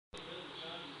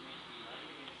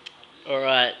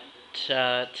Alright,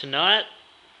 tonight,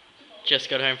 just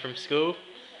got home from school.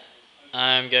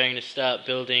 I'm going to start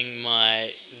building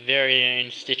my very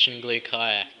own stitch and glue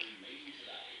kayak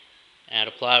out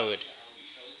of plywood.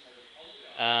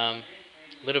 A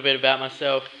little bit about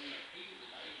myself.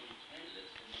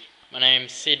 My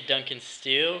name's Sid Duncan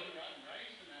Steele.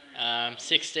 I'm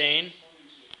 16.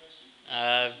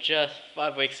 I've just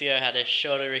 5 weeks ago had a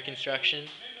shoulder reconstruction.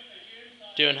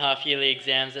 Doing half-yearly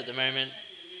exams at the moment.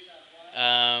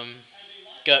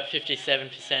 Got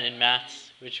 57% in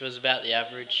maths, which was about the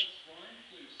average.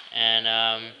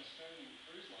 And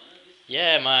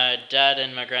yeah, my dad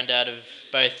and my granddad have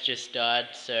both just died,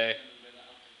 so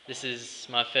this is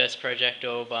my first project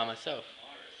all by myself.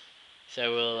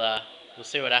 So we'll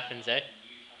see what happens, eh?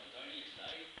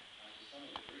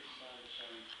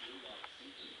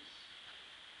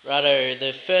 Righto,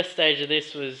 the first stage of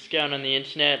this was going on the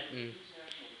internet and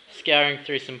scouring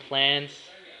through some plans.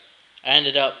 I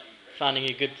ended up finding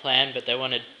a good plan, but they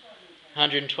wanted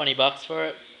 $120 for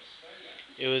it.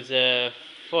 It was a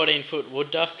 14-foot wood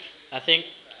duck, I think.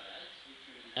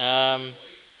 So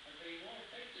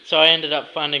I ended up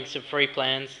finding some free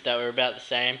plans that were about the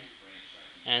same,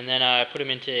 and then I put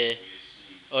them into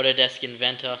Autodesk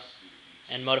Inventor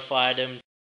and modified them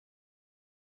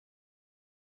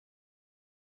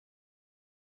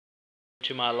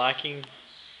to my liking,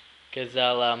 because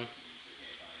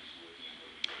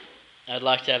I'd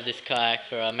like to have this kayak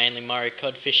for mainly Murray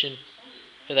cod fishing.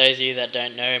 For those of you that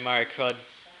don't know, Murray cod,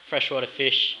 freshwater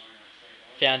fish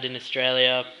found in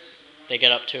Australia. They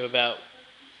get up to about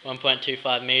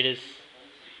 1.25 meters.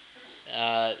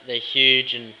 They're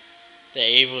huge and they're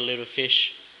evil little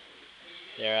fish.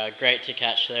 They're great to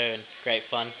catch though and great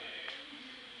fun.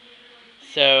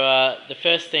 So the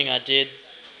first thing I did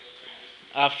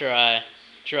after I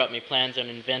drew up my plans on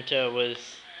Inventor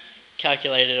was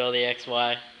calculated all the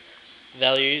XY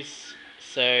values.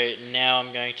 So now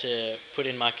I'm going to put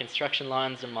in my construction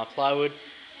lines and my plywood.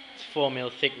 It's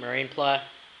 4mm thick marine ply.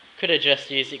 Could have just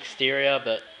used exterior,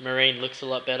 but marine looks a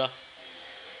lot better.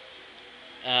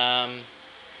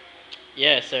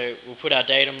 Yeah, so we'll put our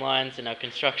datum lines and our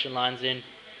construction lines in,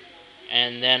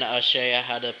 and then I'll show you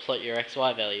how to plot your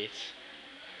XY values.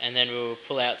 And then we'll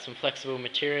pull out some flexible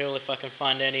material if I can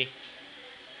find any,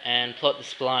 and plot the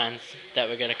splines that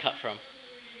we're going to cut from.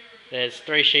 There's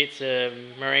 3 sheets of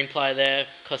marine ply there,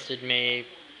 costed me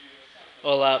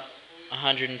all up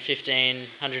 $115,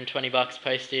 $120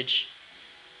 postage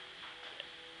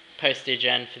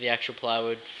and for the actual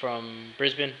plywood from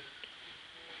Brisbane.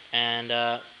 And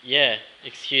yeah,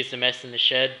 excuse the mess in the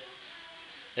shed.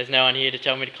 There's no one here to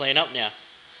tell me to clean up now.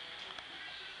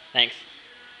 Thanks.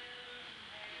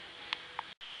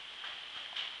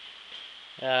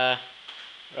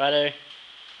 Righto,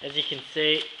 as you can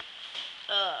see,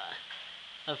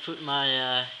 I've put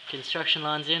my construction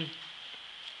lines in,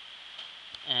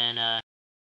 and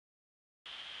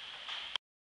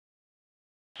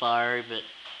fiery, but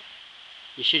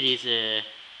you should use a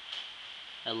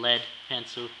lead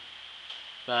pencil,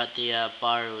 but the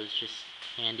biro is just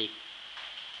handy.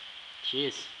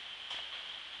 Cheers.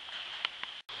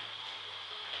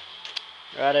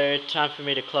 Righto, time for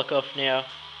me to clock off now.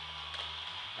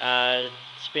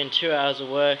 It's been 2 hours of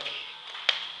work,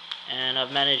 and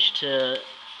I've managed to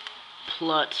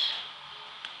plot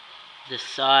the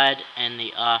side and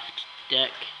the aft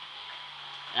deck,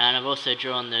 and I've also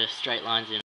drawn the straight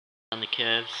lines in on the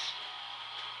curves,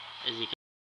 as you can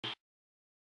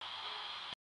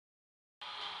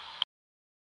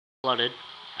plotted.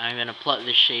 I'm going to plot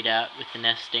this sheet out with the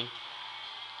nesting,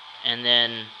 and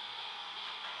then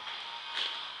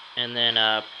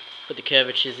put the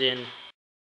curvatures in,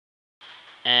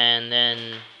 and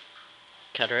then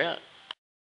cut her out.